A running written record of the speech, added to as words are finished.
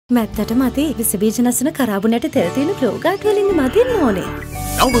මැත්තට මදි විස බීජ නැසන කරාබුනට තෙල් තියෙන ක්ලෝගාඩ් වලින් මදින්න ඕනේ.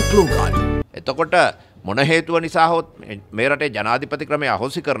 නව ක්ලෝගාඩ්. එතකොට මොන හේතුව නිසා හොත් මේ රටේ ජනාධිපති ක්‍රමය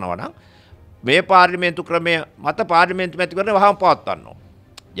අහෝසි කරනවා නම් මේ පාර්ලිමේන්තු ක්‍රමය මත පාර්ලිමේන්තු මැතිවරණ වහම පවත්වන්න ඕන.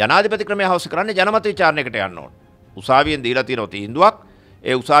 ජනාධිපති ක්‍රමය අහෝසි කරන්නේ ජනමත විචාරණයකට යන්න ඕන. උසාවියෙන් දීලා තියෙන තීන්දුවක්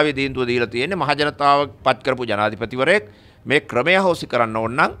ඒ උසාවියේ තීන්දුව දීලා තියෙන්නේ මහ ජනතාව පත් කරපු ජනාධිපතිවරයෙක් මේ ක්‍රමය අහෝසි කරන්න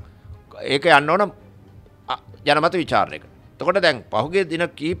ඕන නම් ඒක යන්න ඕන ජනමත විචාරණයකට. එතකොට දැන් පහුගිය දින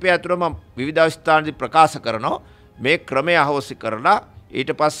කීපය ඇතුළතම විවිධ ස්ථානදී ප්‍රකාශ කරනවා මේ ක්‍රමය අහෝසි කරලා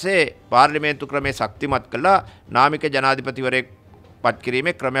ඊට පස්සේ පාර්ලිමේන්තු ක්‍රමයේ ශක්තිමත් කළා නාමික ජනාධිපතිවරයෙක් පත්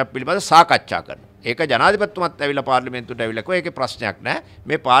කිරීමේ ක්‍රමයක් පිළිබඳ සාකච්ඡා කරනවා. ඒක ජනාධිපතිතුමත් ඇවිල්ලා පාර්ලිමේන්තුවට ඇවිල්ලා කිව්වා ඒකේ ප්‍රශ්නයක් නැහැ.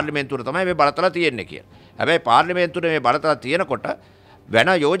 මේ පාර්ලිමේන්තුවට තමයි මේ බලතල තියෙන්නේ කියලා. හැබැයි පාර්ලිමේන්තුවේ මේ බලතල තියෙනකොට වෙන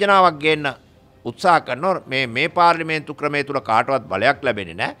යෝජනාවක් ගේන්න උත්සාහ කරනවා මේ පාර්ලිමේන්තු ක්‍රමයේ තුල කාටවත් බලයක්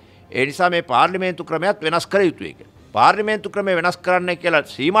ලැබෙන්නේ නැහැ. ඒ නිසා මේ පාර්ලිමේන්තු ක්‍රමයක් වෙනස් කර යුතුයි කියලා. පාර්ලිමේන්තු ක්‍රමය වෙනස් කරන්න කියලා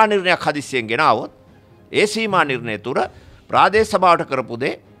සීමා නිර්ණයක් හදිස්සියෙන් ගෙනාවොත් ඒ සීමා නිර්ණය තුර ප්‍රාදේශ සභාවට කරපු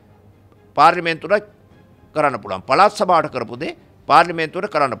දේ පාර්ලිමේන්තුවට කරන්න පුළුවන්. පළාත් සභාවට කරපු දේ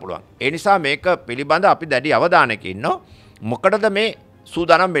පාර්ලිමේන්තුවට කරන්න පුළුවන්. ඒ නිසා මේක පිළිබඳ අපි දැඩි අවධානයක ඉන්නවා. මොකටද මේ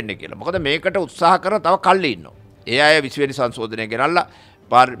සූදානම් වෙන්නේ කියලා. මොකද මේකට උත්සාහ කරන තව කල්ලි ඉන්නවා. ඒ අය 20 වෙනි සංශෝධනය ගෙනල්ලා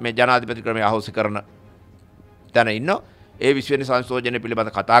මේ ජනාධිපති ක්‍රමය අහෝසි කරන තැන ඉන්නවා. ඒ 20 වෙනි සංශෝධනය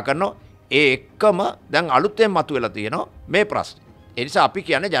පිළිබඳ කතා කරනවා. ඒ එක්කම දැන් අලුතෙන් මතුවෙලා තියෙනවා මේ ප්‍රශ්නේ. ඒ නිසා අපි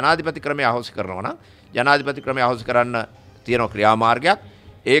කියන්නේ ජනාධිපති ක්‍රමය අහෝසි කරනවා නම් ජනාධිපති ක්‍රමය අහෝසි කරන්න තියෙන ක්‍රියාමාර්ගයක්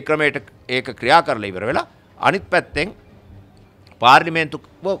ඒ ක්‍රමයට ඒක ක්‍රියා කරලා ඉවර වෙලා අනිත් පැත්තෙන් පාර්ලිමේන්තුව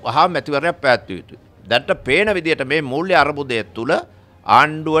වහා මැතිවරණයක් පැවැත්විය යුතුයි. දැන්ට පේන විදිහට මේ මූල්‍ය අර්බුදය තුළ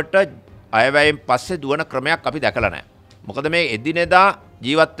ආණ්ඩුවට අයවැයෙන් පස්සේ දුවන ක්‍රමයක් අපි දැකලා නැහැ. මොකද මේ එදිනෙදා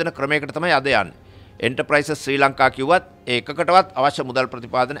ජීවත් වෙන ක්‍රමයකට තමයි අද යන්නේ. එන්ටර්ප්‍රයිසස් ශ්‍රී ලංකා කිව්වත් ඒකකටවත් අවශ්‍ය මුදල්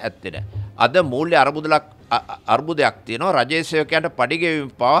ප්‍රතිපාදන ඇත්තේ නැහැ. අද මූල්‍ය අර්බුදයක් තියෙනවා. රජයේ සේවකයන්ට පඩිගෙවීම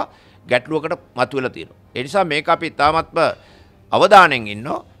පවා ගැටලුවකට මතුවෙලා තියෙනවා. ඒ නිසා මේක අපි ඉතාමත්ම අවධානයෙන්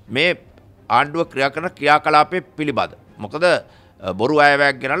ඉන්නවා මේ ආණ්ඩුව ක්‍රියා කරන ක්‍රියාකලාපයේ පිළිබඳ. මොකද බොරු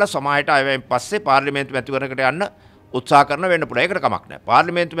අයවැයක් ගෙනල්ලා සමාජයට අයවැයෙන් පස්සේ පාර්ලිමේන්තු මැතිවරණයකට යන්න උත්සාහ කරන වෙන්න පුළුවන්. ඒකට කමක් නැහැ.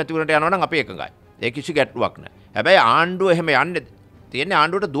 පාර්ලිමේන්තු මැතිවරණයට යනවා නම් අපි එකඟයි. ඒ කිසි ගැටලුවක් නැහැ. හැබැයි ආණ්ඩුව එහෙම යන්නේ තියෙන්නේ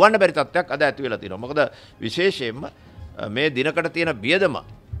ආණ්ඩුවට දුවන්න බැරි තත්ත්වයක් අද ඇති වෙලා තියෙනවා. මොකද විශේෂයෙන්ම මේ දිනකට තියෙන වියදම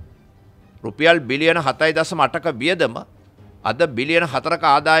රුපියල් බිලියන 7.8ක වියදම අද බිලියන 4ක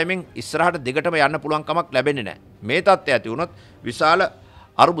ආදායමෙන් ඉස්සරහට දිගටම යන්න පුළුවන් කමක් ලැබෙන්නේ නැහැ. මේ තත්ත්වය ඇති වුණොත් විශාල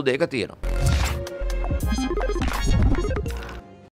අර්බුදයක තියෙනවා.